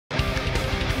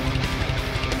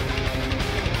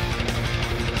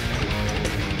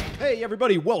Hey,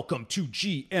 everybody, welcome to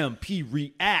GMP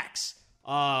Reacts.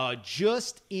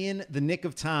 Just in the nick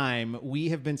of time, we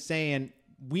have been saying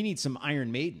we need some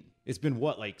Iron Maiden. It's been,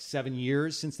 what, like 7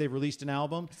 years since they released an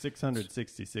album?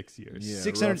 666 years. Yeah,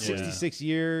 666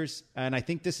 years, and I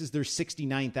think this is their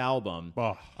 69th album.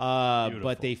 Oh,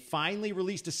 but they finally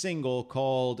released a single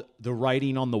called The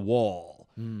Writing on the Wall.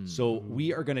 So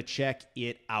we are going to check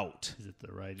it out. Is it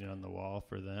the writing on the wall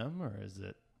for them, or is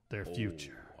it their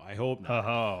future? I hope not.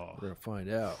 Oh, We're going to find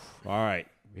out. All right.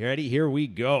 Ready? Here we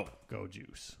go. go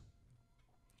juice.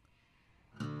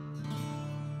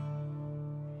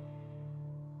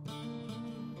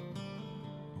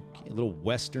 Okay, a little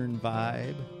Western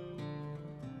vibe.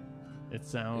 It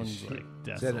sounds like Is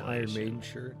desolation. that an Iron Maiden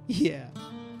shirt? Yeah.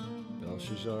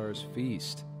 Belshazzar's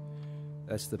Feast.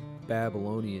 That's the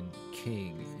Babylonian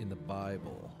king in the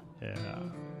Bible. Yeah.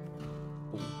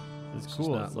 It's This is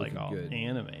cool. not It's like looking all good.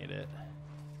 animated.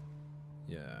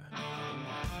 Yeah.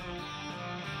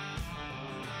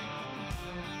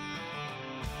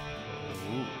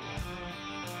 Ooh.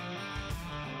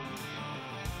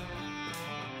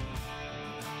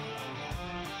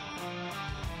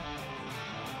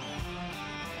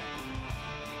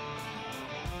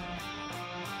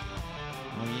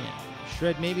 Oh, yeah.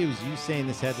 Shred, maybe it was you saying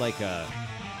this had like a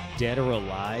Dead or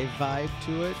Alive vibe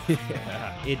to it.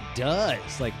 Yeah. It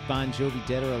does. Like Bon Jovi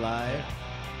Dead or Alive.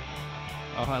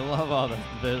 Oh, I love all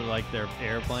the like their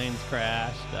airplanes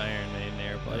crashed. Iron Maiden That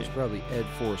airplane. was probably Ed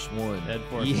Force One. Ed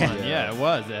Force Yeah. One. Yeah, it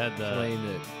was. It had the plane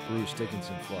that Bruce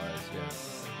Dickinson flies. Yeah.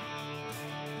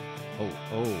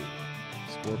 Oh.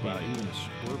 Scorpion. Wow, even a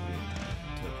scorpion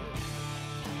took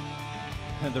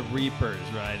had the Reapers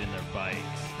riding their bikes.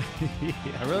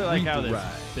 I really like how this Reaper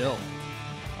ride. built.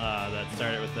 That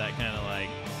started with that kind of like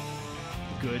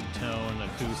good tone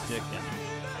acoustic and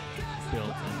built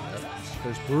in. it.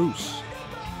 There's Bruce.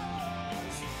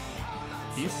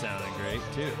 He's sounding great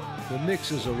too. The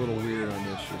mix is a little weird on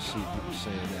this. You'll see people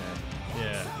saying that.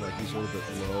 Yeah. Like he's a little bit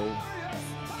low.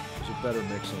 There's a better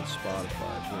mix on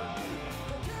Spotify. But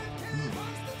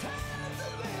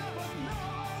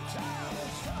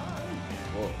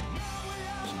whoa.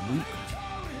 It's a loop.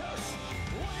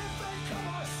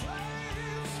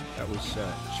 That was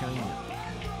China.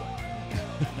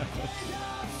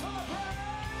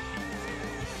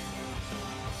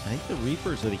 I think the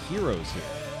Reapers are the heroes here.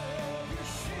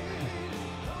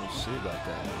 We'll see about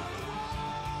that.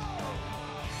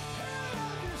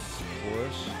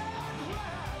 Chorus.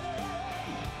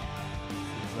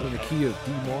 In the key of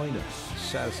D minor,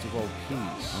 saddest of all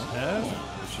keys, Yeah.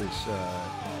 which is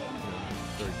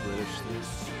very British thing.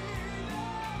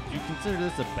 Do you consider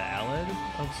this a ballad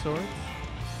of sorts?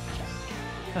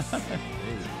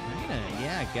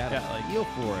 Yeah, I got a like- feel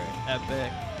for it.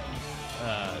 Epic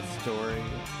story.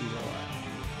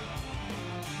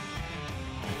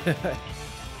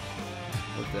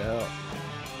 What the hell?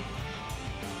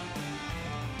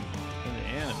 And the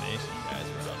animation guys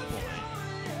were on point.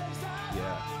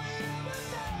 Yeah.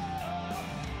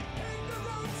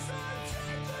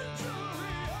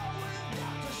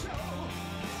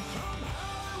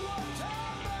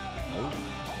 Oh,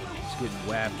 it's getting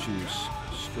WAP juice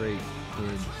straight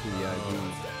into the IV.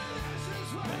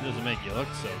 It doesn't make you look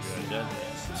so good, does it?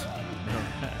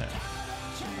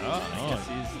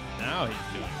 Now he's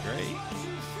doing great.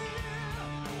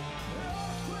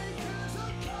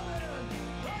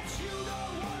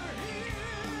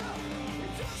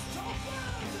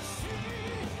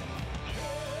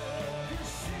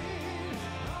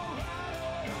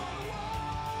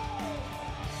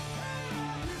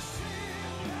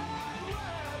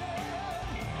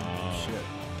 Shit.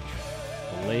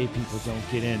 The lay people don't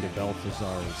get into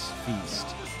Belshazzar's Feast.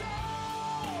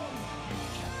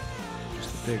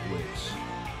 Just the big wigs.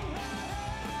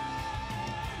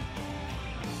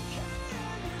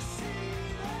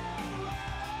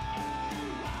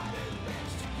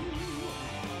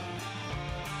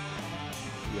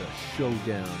 We got a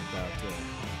showdown about to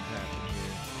happen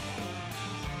here.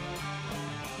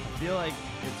 I feel like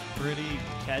it's pretty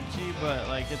catchy, but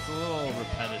like it's a little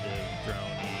repetitive,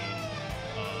 drony.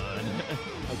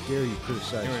 How dare you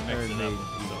criticize Here we mix Iron it Maiden? up.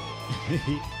 So,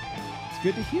 It's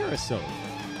good to hear a solo.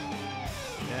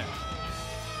 yeah.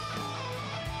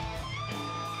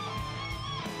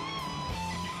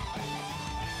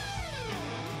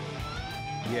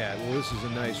 Yeah, well, this is a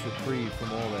nice reprieve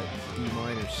from all that D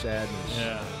minor sadness.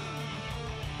 Yeah.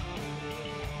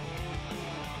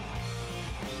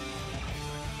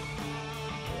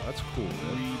 Oh, that's cool,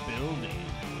 man. Rebuilding.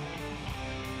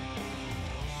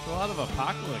 There's a lot of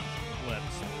apocalypse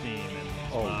theme in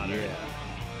Oh, modern yeah.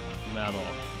 metal.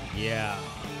 Yeah.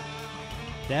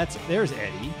 There's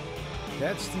Eddie.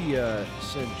 That's the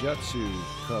Senjutsu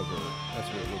cover. That's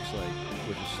what it looks like,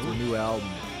 which is the new album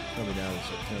coming out in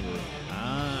September.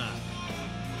 Ah.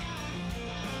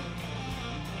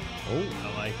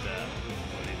 I like that.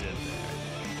 What he did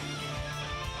there.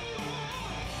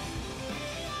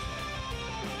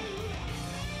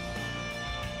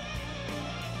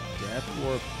 Death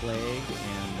War Plague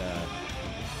and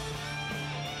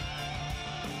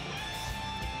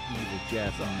Evil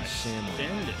Japanese samurai.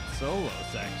 Extended solo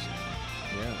section.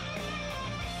 Yeah.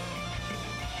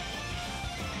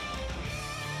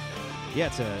 Yeah,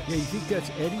 it's a. Yeah, you think that's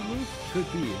Eddie Luke?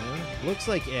 Could be, huh? Looks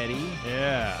like Eddie.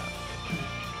 Yeah.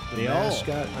 The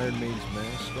mascot, Iron Maiden's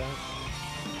mascot.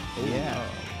 Oh, yeah.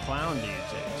 Oh, Clown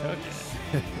DJ took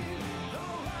it.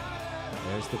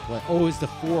 There's the play. Oh, it's the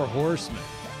four horsemen.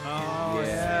 Oh,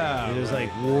 Yeah. It was like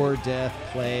war, death,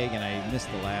 plague, and I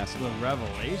missed the last the one.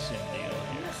 Revelation deal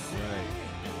here. Right.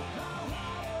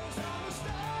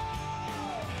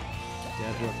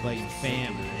 Death, war, plague, and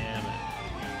famine. Damn it.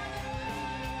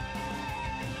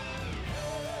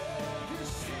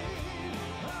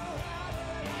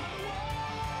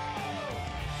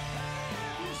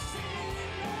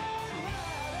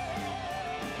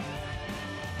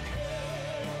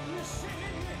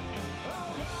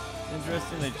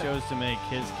 Interesting they chose to make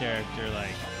his character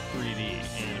like 3D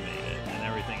animated and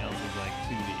everything else is like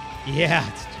 2D. Yeah,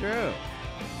 it's true.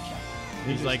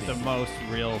 He's like the most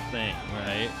real thing,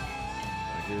 right?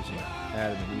 Like here's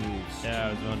Adam and Eve. Yeah, I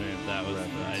was wondering if that was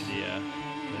the idea.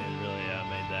 They really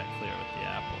made that clear with the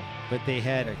apple. But they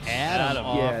had Adam Adam.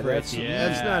 offer Yeah, it that's to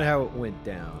that's not how it went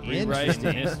down.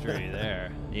 Rewriting history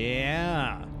there.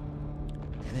 Yeah.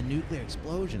 And the nuclear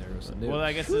explosion. There was a Well,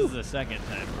 I guess this is the second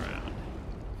time around.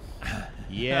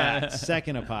 Yeah,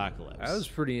 second apocalypse. That was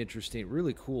pretty interesting.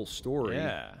 Really cool story.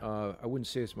 Yeah. I wouldn't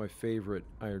say it's my favorite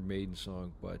Iron Maiden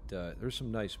song, but there's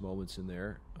some nice moments in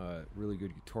there. Really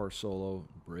good guitar solo,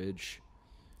 bridge.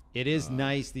 It is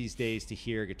nice these days to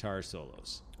hear guitar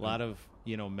solos. A lot of,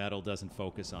 metal doesn't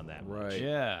focus on that much. Right.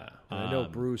 Yeah. And I know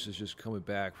Bruce is just coming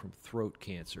back from throat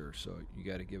cancer, so you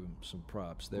got to give him some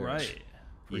props there. Right.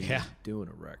 For Yeah. even doing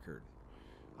a record.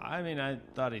 I mean, I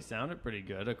thought he sounded pretty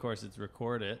good. Of course, it's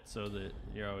recorded, so that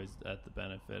you're always at the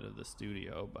benefit of the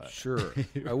studio. But Sure.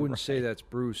 I wouldn't say that's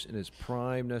Bruce in his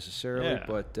prime necessarily, Yeah.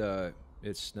 but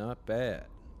it's not bad.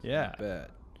 It's Yeah. not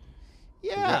bad.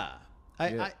 Yeah.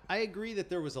 Yeah. I agree that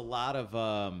there was a lot of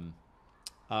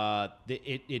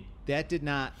that did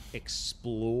not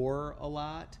explore a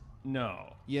lot,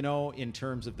 no. in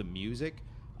terms of the music.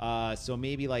 So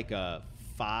maybe like a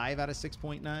 5 out of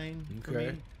 6.9 for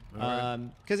Okay. me. All right.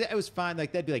 Because it was fine.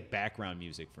 Like that'd be like background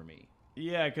music for me.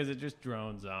 Yeah, because it just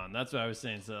drones on. That's what I was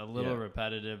saying. It's a little Yeah.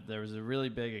 repetitive. There was a really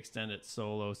big extended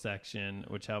solo section,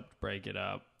 which helped break it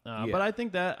up. Yeah. But I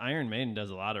think that Iron Maiden does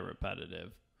a lot of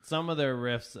repetitive. Some of their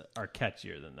riffs are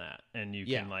catchier than that, and you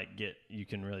can you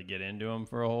can really get into them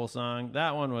for a whole song.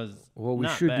 That one was What we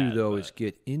not should bad, do, though, but- is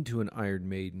get into an Iron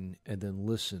Maiden and then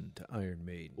listen to Iron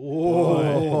Maiden.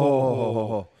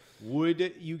 Oh.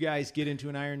 Would you guys get into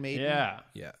an Iron Maiden? Yeah.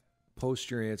 Yeah.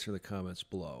 Post your answer in the comments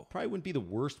below. Probably wouldn't be the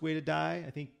worst way to die. I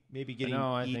think maybe getting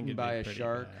I think eaten it'd by be a pretty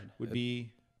shark bad. would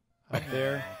be up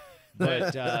there.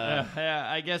 But Yeah,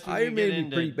 I guess we Iron could get Maiden into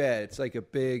be pretty bad. It's like a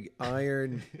big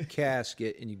iron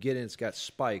casket, and you get in. It's got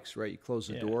spikes, right? You close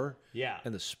the door, Yeah.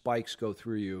 and the spikes go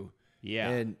through you. Yeah.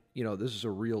 And this is a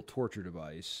real torture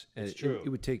device, and It's true. It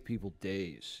would take people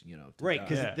days, to Right, die.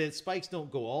 because Yeah. the spikes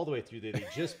don't go all the way through there; they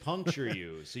just puncture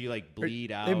you, so you like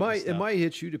bleed out. It might and stuff.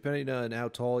 hit you depending on how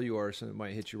tall you are. So it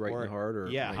might hit you right in Or- the heart, or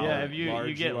yeah, might how Yeah, not. if you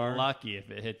large get you are. lucky if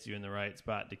it hits you in the right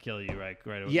spot to kill you right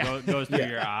away. Yeah. Goes through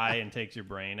your eye and takes your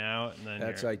brain out, and then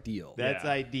That's you're, ideal. That's Yeah.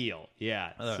 ideal.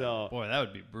 Yeah. So boy, that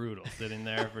would be brutal. Sitting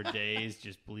there for days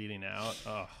just bleeding out.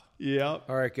 Oh, yep.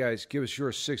 All right, guys, give us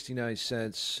your 69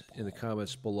 cents in the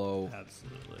comments below.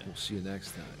 absolutely. We'll see you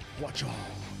next time. Watch all.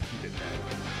 keep it that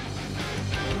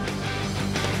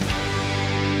way.